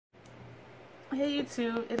Hey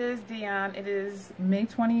YouTube, it is Dion. It is May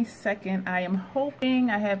 22nd. I am hoping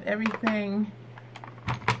I have everything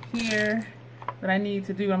here that I need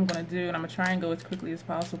to do. I'm going to do, and I'm going to try and go as quickly as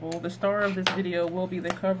possible. The star of this video will be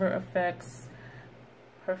the Cover FX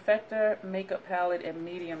Perfector Makeup Palette in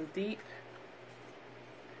Medium Deep.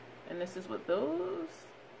 And this is what those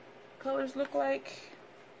colors look like.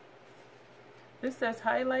 This says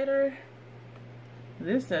highlighter.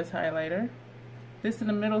 This says highlighter. This in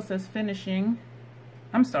the middle says finishing.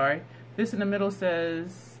 I'm sorry. This in the middle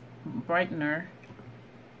says brightener.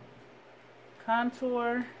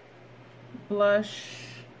 Contour, blush,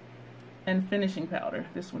 and finishing powder.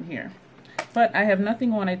 This one here. But I have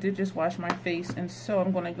nothing on. I did just wash my face, and so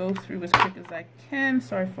I'm going to go through as quick as I can.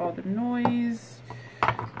 Sorry for all the noise.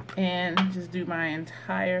 And just do my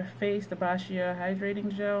entire face. The Bashia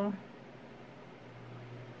Hydrating Gel.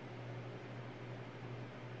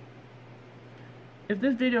 If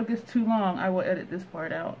this video gets too long, I will edit this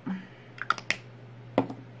part out.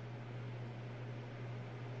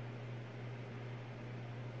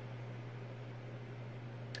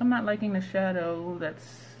 I'm not liking the shadow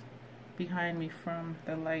that's behind me from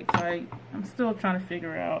the light, so I'm still trying to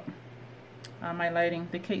figure out my lighting.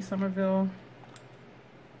 The Kate Somerville.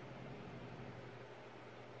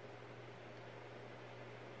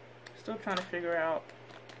 Still trying to figure out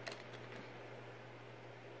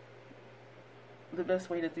the best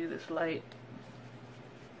way to do this light.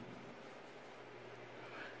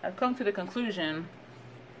 I've come to the conclusion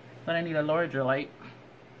that I need a larger light,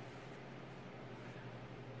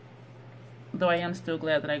 though I am still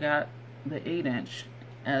glad that I got the 8-inch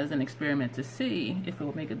as an experiment to see if it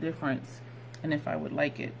would make a difference and if I would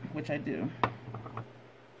like it, which I do.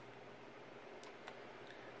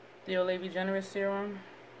 The Olay Generous Serum.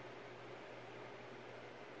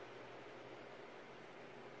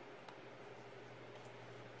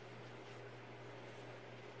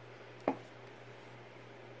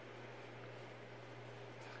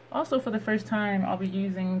 Also, for the first time, I'll be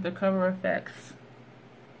using the Cover FX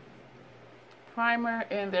primer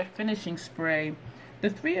and their finishing spray. The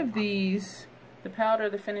three of these, the powder,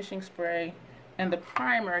 the finishing spray, and the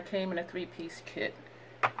primer came in a 3-piece kit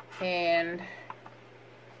and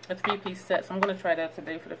a 3-piece set. So I'm going to try that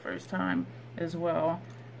today for the first time as well.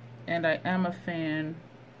 And I am a fan.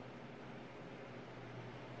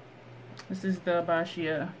 This is the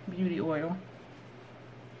Bashia Beauty Oil.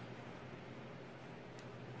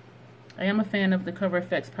 I am a fan of the Cover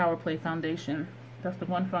FX Power Play Foundation. That's the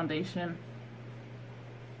one foundation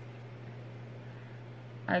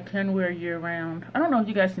I can wear year round. I don't know if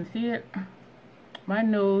you guys can see it. My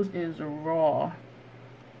nose is raw.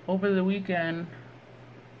 Over the weekend,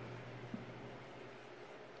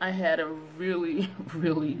 I had a really,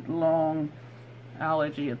 really long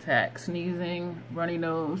allergy attack. Sneezing, runny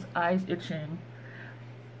nose, eyes itching.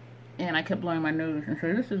 And I kept blowing my nose. And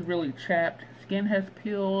so this is really chapped. Skin has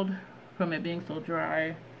peeled from it being so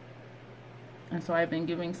dry, and so I've been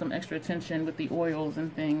giving some extra attention with the oils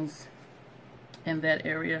and things in that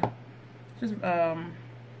area. Just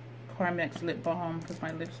Carmex lip balm because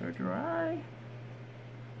my lips are dry.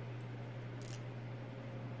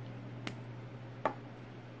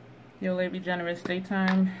 The Olay Generous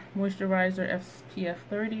Daytime Moisturizer SPF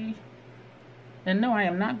 30. And no, I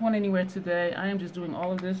am not going anywhere today. I am just doing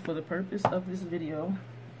all of this for the purpose of this video.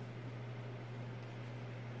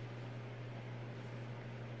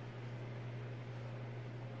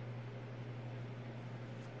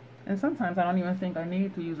 And sometimes I don't even think I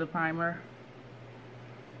need to use a primer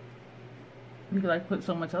because I put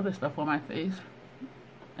so much other stuff on my face.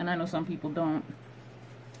 And I know some people don't.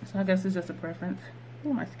 So I guess it's just a preference.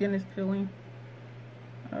 Oh, my skin is peeling.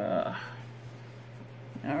 Alright.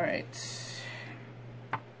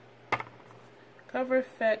 Cover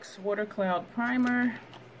FX Water Cloud Primer.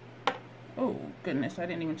 Oh, goodness. I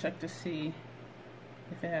didn't even check to see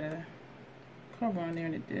if it had a cover on there,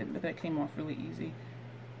 and it did. But that came off really easy.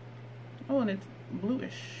 Oh, and it's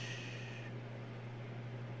bluish.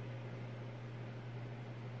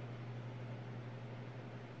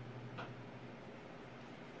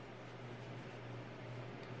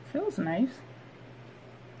 Feels nice.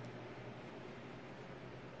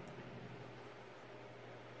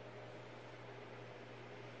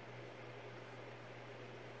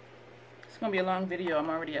 It's gonna be a long video. I'm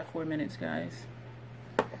already at 4 minutes, guys.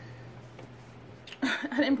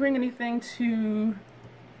 I didn't bring anything to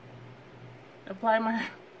apply my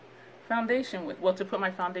foundation with, well, to put my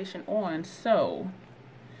foundation on, so,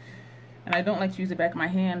 and I don't like to use the back of my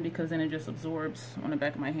hand because then it just absorbs on the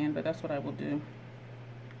back of my hand, but that's what I will do.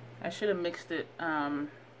 I should have mixed it,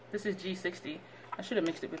 this is G60, I should have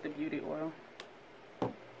mixed it with the beauty oil.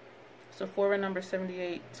 Sephora number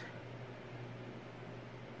 78.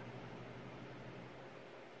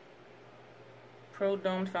 Pro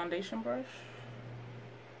Domed Foundation Brush.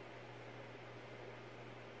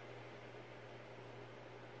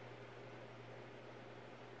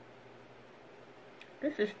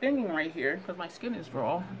 This is stinging right here because my skin is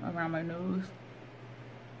raw around my nose.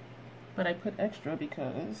 But I put extra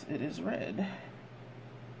because it is red.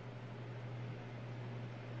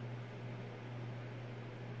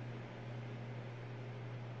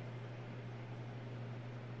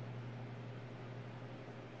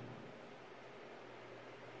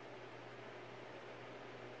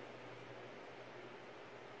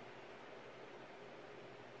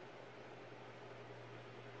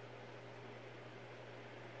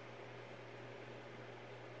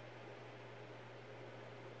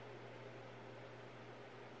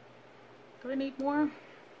 Do I need more?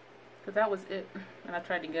 Because that was it. And I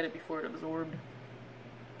tried to get it before it absorbed.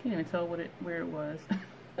 Can't even tell where it was.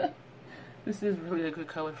 This is really a good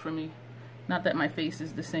color for me. Not that my face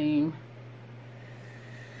is the same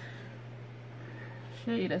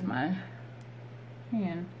shade as my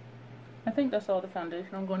hand. I think that's all the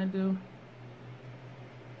foundation I'm going to do.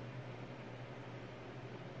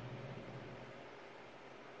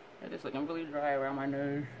 It's looking really dry around my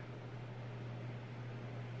nose.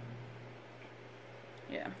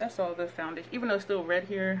 Yeah, that's all the foundation. Even though it's still red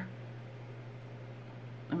here,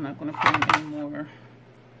 I'm not going to put in any more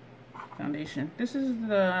foundation. This is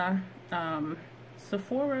the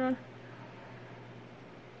Sephora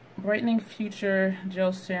Brightening Future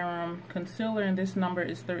Gel Serum Concealer, and this number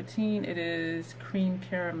is 13. It is Cream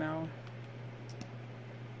Caramel.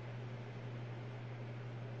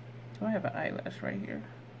 Oh, I have an eyelash right here.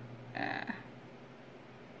 Ah.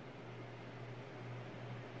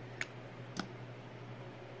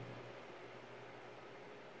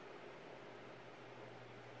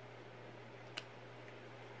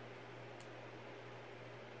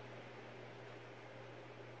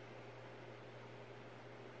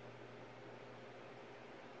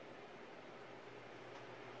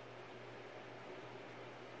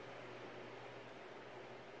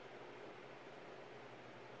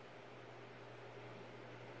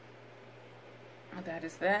 That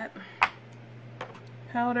is that.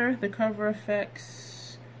 Powder, the Cover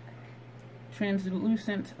FX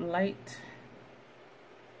Translucent Light.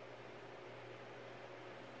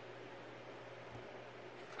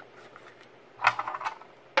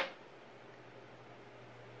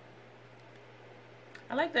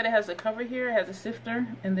 I like that it has a cover here, it has a sifter,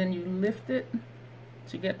 and then you lift it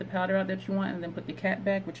to get the powder out that you want and then put the cap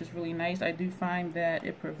back, which is really nice. I do find that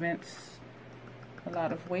it prevents a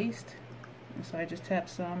lot of waste. And so I just tap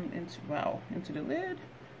some into the lid,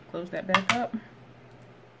 close that back up.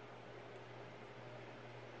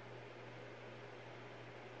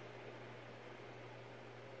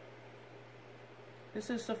 This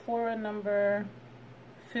is Sephora number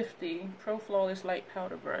 50 Pro Flawless Light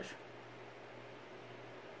Powder Brush.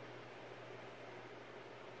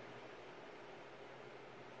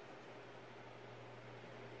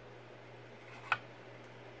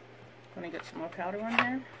 Gonna get some more powder on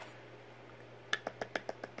there.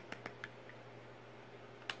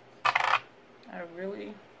 I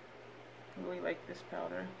really like this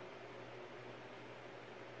powder.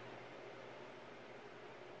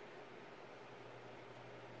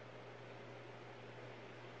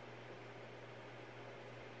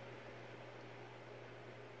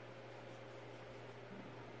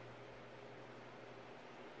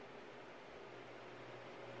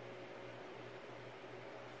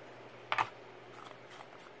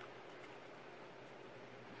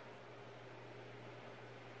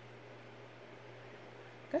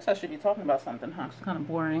 Guess I should be talking about something, huh? It's kind of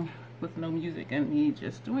boring with no music and me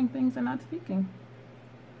just doing things and not speaking.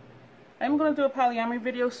 I'm going to do a polyamory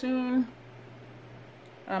video soon.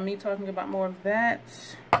 Me talking about more of that.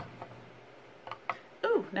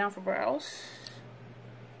 Ooh, now for brows.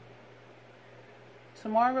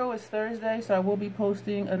 Tomorrow is Thursday, so I will be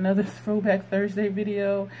posting another Throwback Thursday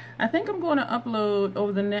video. I think I'm going to upload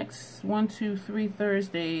over the next 1, 2, 3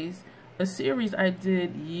 Thursdays a series I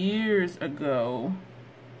did years ago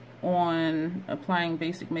on applying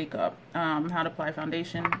basic makeup, how to apply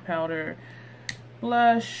foundation, powder,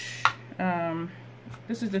 blush.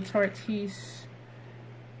 This is the Tarte's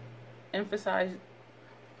Emphasized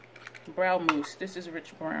Brow Mousse. This is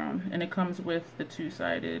rich brown, and it comes with the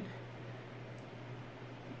two-sided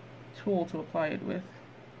tool to apply it with.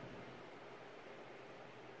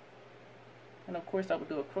 And of course I would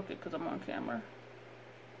do it crooked because I'm on camera.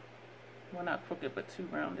 Well, not crooked, but too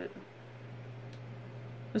rounded.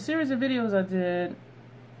 The series of videos I did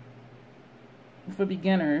for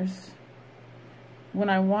beginners when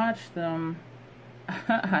I watch them,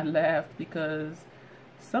 I laughed because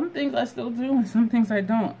some things I still do and some things I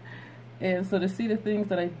don't. And so to see the things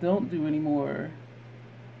that I don't do anymore,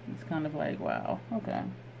 it's kind of like, wow, okay.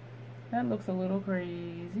 That looks a little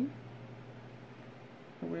crazy.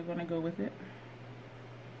 But we're gonna go with it.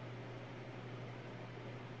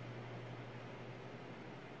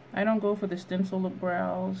 I don't go for the stencil look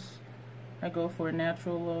brows. I go for a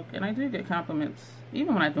natural look, and I do get compliments.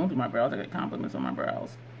 Even when I don't do my brows, I get compliments on my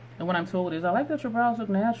brows. And what I'm told is, I like that your brows look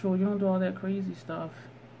natural. You don't do all that crazy stuff.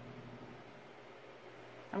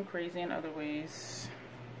 I'm crazy in other ways.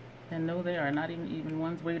 And no, they are not even.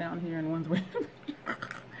 One's way down here and one's way up here.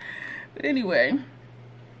 But anyway,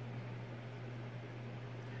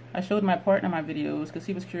 I showed my partner my videos because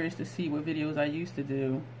he was curious to see what videos I used to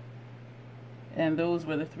do. And those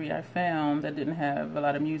were the 3 I found that didn't have a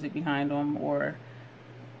lot of music behind them,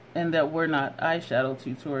 and that were not eyeshadow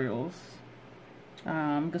tutorials.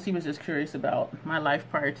 Because he was just curious about my life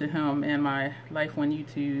prior to him and my life on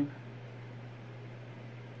YouTube.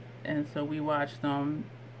 And so we watched them.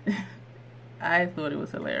 I thought it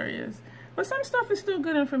was hilarious. But some stuff is still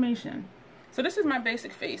good information. So this is my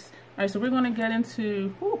basic face. Alright, so we're going to get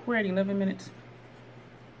into, we're at 11 minutes.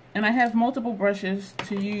 And I have multiple brushes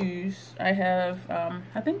to use. I have,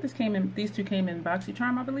 I think these two came in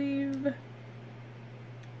BoxyCharm, I believe.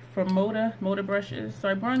 For Moda brushes. So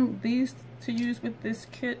I brought these to use with this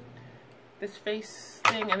kit, this face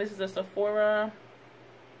thing. And this is a Sephora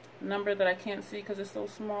number that I can't see because it's so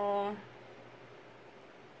small.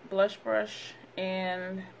 Blush brush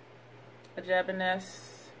and a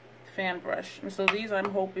Jabiness fan brush. And so these I'm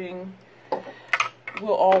hoping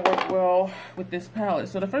will all work well with this palette.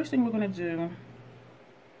 So the first thing we're going to do,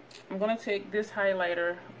 I'm going to take this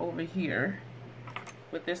highlighter over here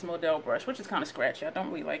with this Model brush, which is kind of scratchy. I don't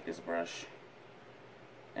really like this brush.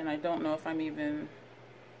 And I don't know if I'm even,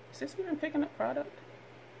 is this even picking up product?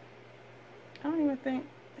 I don't even think,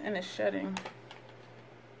 and it's shedding.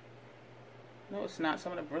 No, it's not.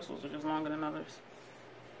 Some of the bristles are just longer than others.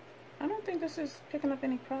 I don't think this is picking up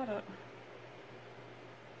any product.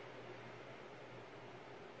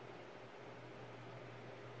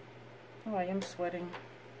 Oh, I am sweating.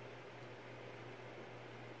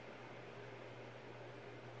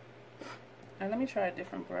 Now let me try a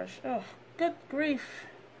different brush. Oh, good grief.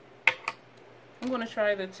 I'm going to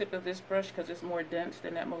try the tip of this brush because it's more dense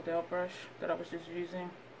than that Model brush that I was just using.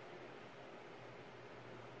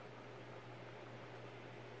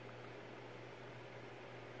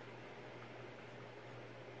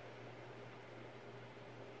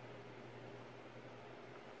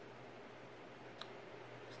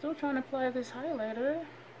 Still trying to apply this highlighter.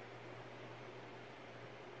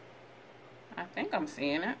 I think I'm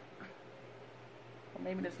seeing it. Or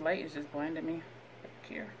maybe this light is just blinding me back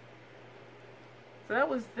here. So that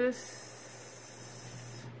was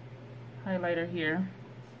this highlighter here.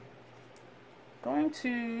 Going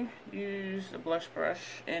to use a blush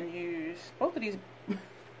brush and use both of these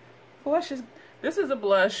blushes. This is a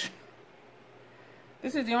blush.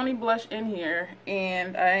 This is the only blush in here,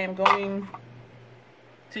 and I am going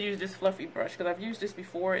to use this fluffy brush because I've used this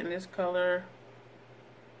before in this color.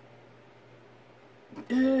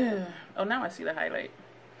 Ugh. Oh, now I see the highlight.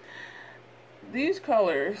 These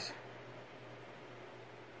colors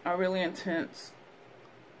are really intense.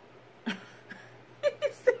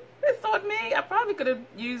 It's on me. I probably could have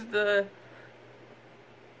used the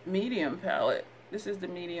medium palette. This is the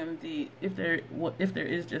medium D, if there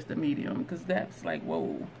is just a medium, because that's like,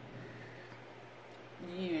 whoa.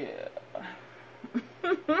 Yeah.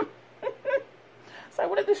 So I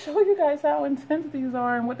wanted to show you guys how intense these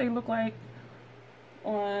are and what they look like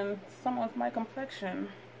on someone with my complexion.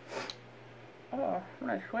 Oh, I'm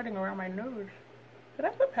not sweating around my nose. Did I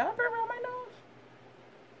put powder around my nose?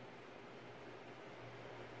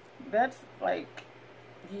 That's like,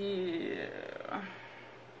 yeah.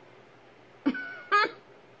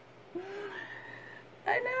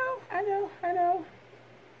 I know.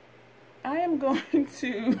 I am going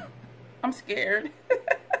to, I'm scared.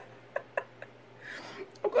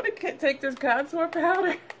 I'm going to take this contour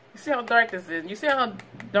powder. You see how dark this is? You see how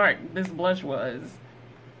dark this blush was?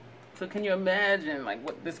 So can you imagine like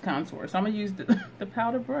what this contour? So I'm going to use the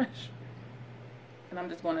powder brush. And I'm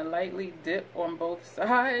just going to lightly dip on both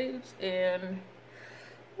sides. And,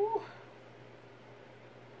 whew.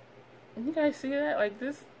 You guys see that? Like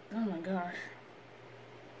this? Oh my gosh.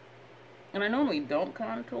 And I normally don't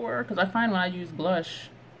contour because I find when I use blush,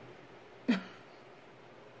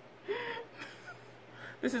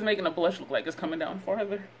 this is making a blush look like it's coming down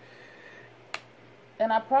farther.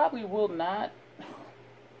 And I probably will not.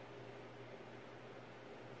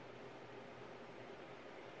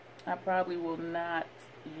 I probably will not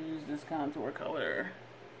use this contour color.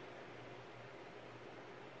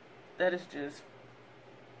 That is just,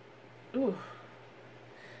 ooh,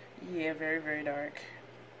 yeah, very, very dark.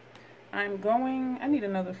 I need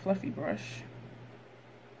another fluffy brush.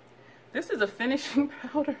 This is a finishing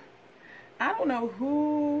powder. I don't know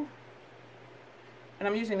who, and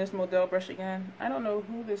I'm using this Model brush again. I don't know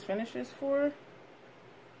who this finish is for.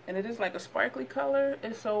 And it is like a sparkly color.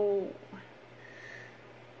 And so,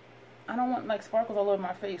 I don't want like sparkles all over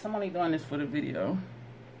my face. I'm only doing this for the video.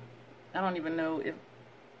 I don't even know if,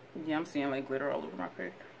 yeah, I'm seeing like glitter all over my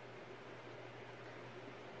face.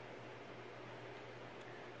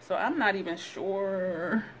 So I'm not even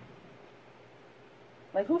sure,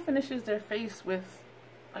 like, who finishes their face with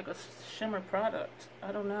like a shimmer product?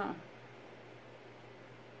 I don't know.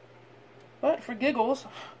 But for giggles,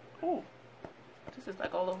 oh, this is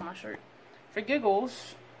like all over my shirt. For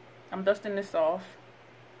giggles, I'm dusting this off.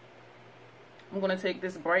 I'm gonna take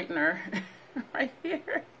this brightener right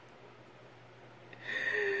here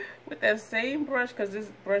with that same brush, because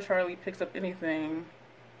this brush hardly picks up anything,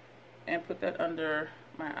 and put that under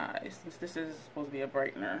my eyes, since this is supposed to be a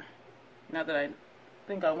brightener. Now that I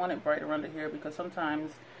think I want it brighter under here, because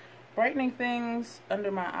sometimes brightening things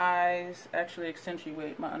under my eyes actually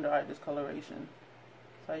accentuate my under eye discoloration.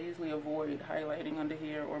 So I usually avoid highlighting under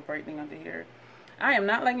here or brightening under here. I am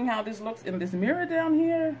not liking how this looks in this mirror down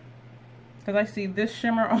here, because I see this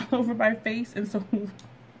shimmer all over my face, and so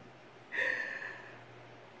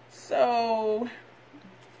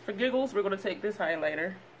for giggles, we're going to take this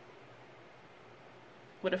highlighter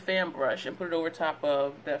with a fan brush and put it over top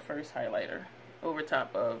of that first highlighter, over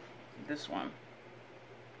top of this one.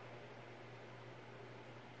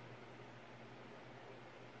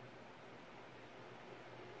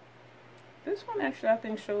 This one actually I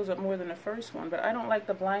think shows up more than the first one, but I don't like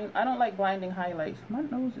blinding highlights. My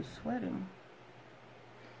nose is sweating.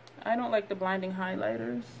 I don't like the blinding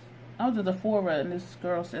highlighters. I was at Sephora and this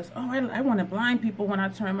girl says, oh, I want to blind people when I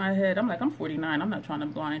turn my head. I'm like, I'm 49. I'm not trying to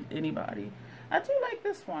blind anybody. I do like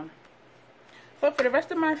this one. But for the rest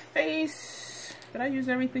of my face, did I use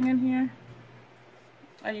everything in here?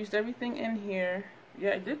 I used everything in here.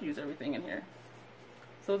 Yeah, I did use everything in here.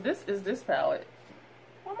 So this is this palette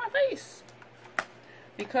on my face.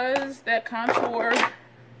 Because that contour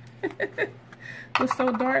was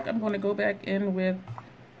so dark, I'm going to go back in with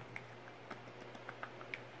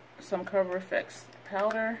some Cover FX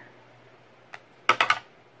powder.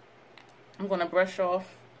 I'm going to brush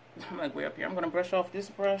off, I'm like way up here, I'm going to brush off this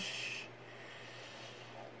brush.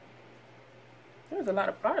 There's a lot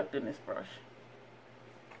of product in this brush.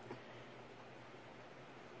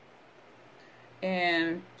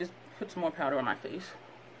 And just put some more powder on my face,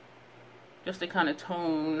 just to kind of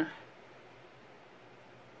tone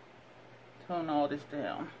all this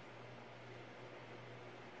down.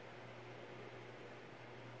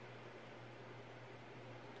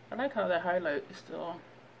 I like how that highlight is still,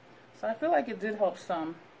 so I feel like it did help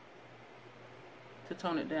some to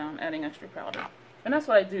tone it down, adding extra powder. And that's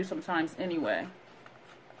what I do sometimes anyway.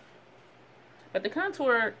 But the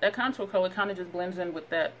contour, that contour color kind of just blends in with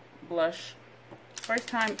that blush. First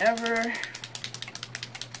time ever.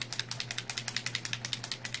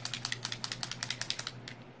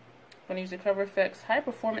 I'm going to use the Cover FX High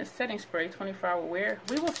Performance Setting Spray 24-hour wear.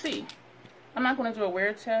 We will see. I'm not going to do a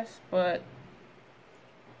wear test, but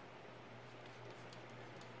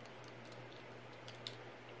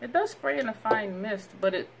it does spray in a fine mist,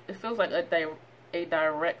 but it feels like a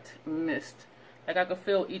direct mist. Like I could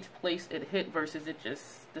feel each place it hit versus it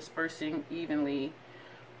just dispersing evenly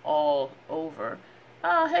all over.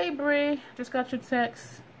 Oh, hey Bree, just got your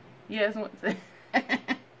text. Yeah, it's Wednesday.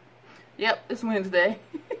 Yep, it's Wednesday.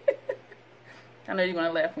 I know you're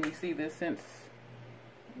gonna laugh when you see this, since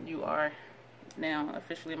you are now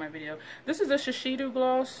officially in my video. This is a Shisheido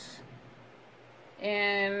gloss,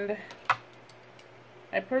 and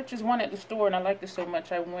I purchased one at the store and I liked it so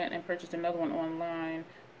much I went and purchased another one online.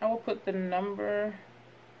 I will put the number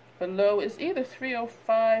below. It's either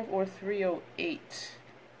 305 or 308.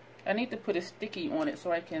 I need to put a sticky on it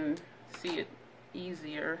so I can see it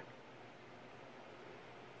easier.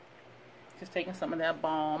 Just taking some of that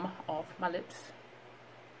balm off my lips.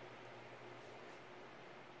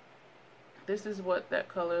 This is what that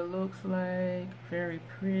color looks like. Very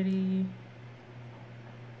pretty.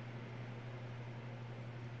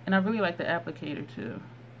 And I really like the applicator too.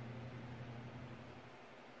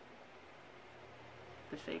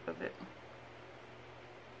 The shape of it.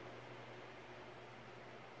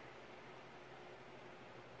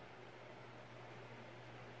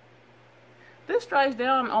 This dries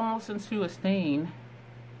down almost into a stain,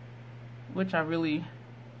 which I really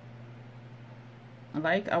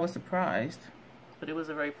like. I was surprised, but it was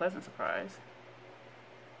a very pleasant surprise.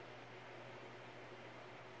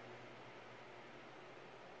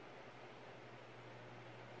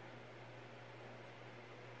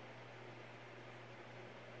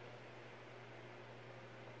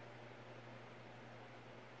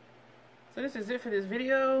 So this is it for this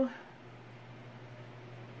video.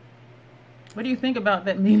 What do you think about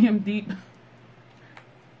that medium deep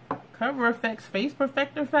Cover FX Face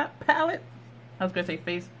Perfector palette? I was going to say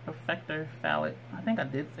Face Perfector palette. I think I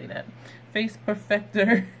did say that. Face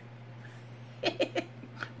Perfector.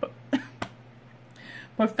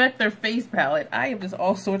 Perfector face palette. I am just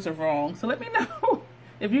all sorts of wrong. So let me know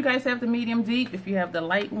if you guys have the medium deep, if you have the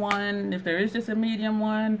light one, if there is just a medium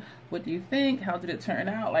one. What do you think? How did it turn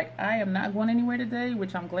out? Like, I am not going anywhere today,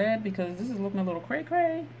 which I'm glad, because this is looking a little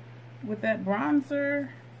cray-cray with that bronzer.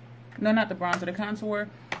 No, not the bronzer, the contour.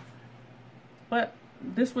 But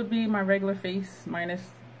this would be my regular face minus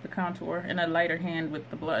the contour and a lighter hand with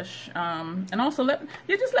the blush. And also,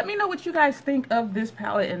 just let me know what you guys think of this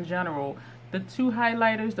palette in general. The two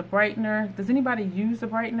highlighters, the brightener. Does anybody use the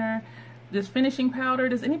brightener? This finishing powder.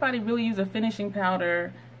 Does anybody really use a finishing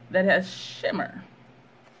powder that has shimmer?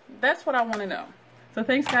 That's what I want to know. So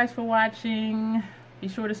thanks guys for watching. Be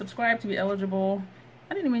sure to subscribe to be eligible.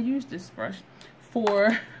 I didn't even use this brush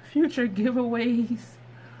for future giveaways.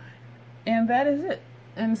 And that is it.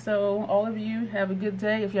 And so all of you have a good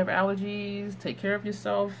day. If you have allergies, take care of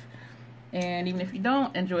yourself. And even if you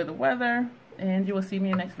don't, enjoy the weather. And you will see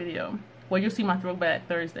me in the next video. Well, you'll see my throwback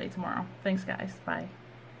Thursday tomorrow. Thanks guys. Bye.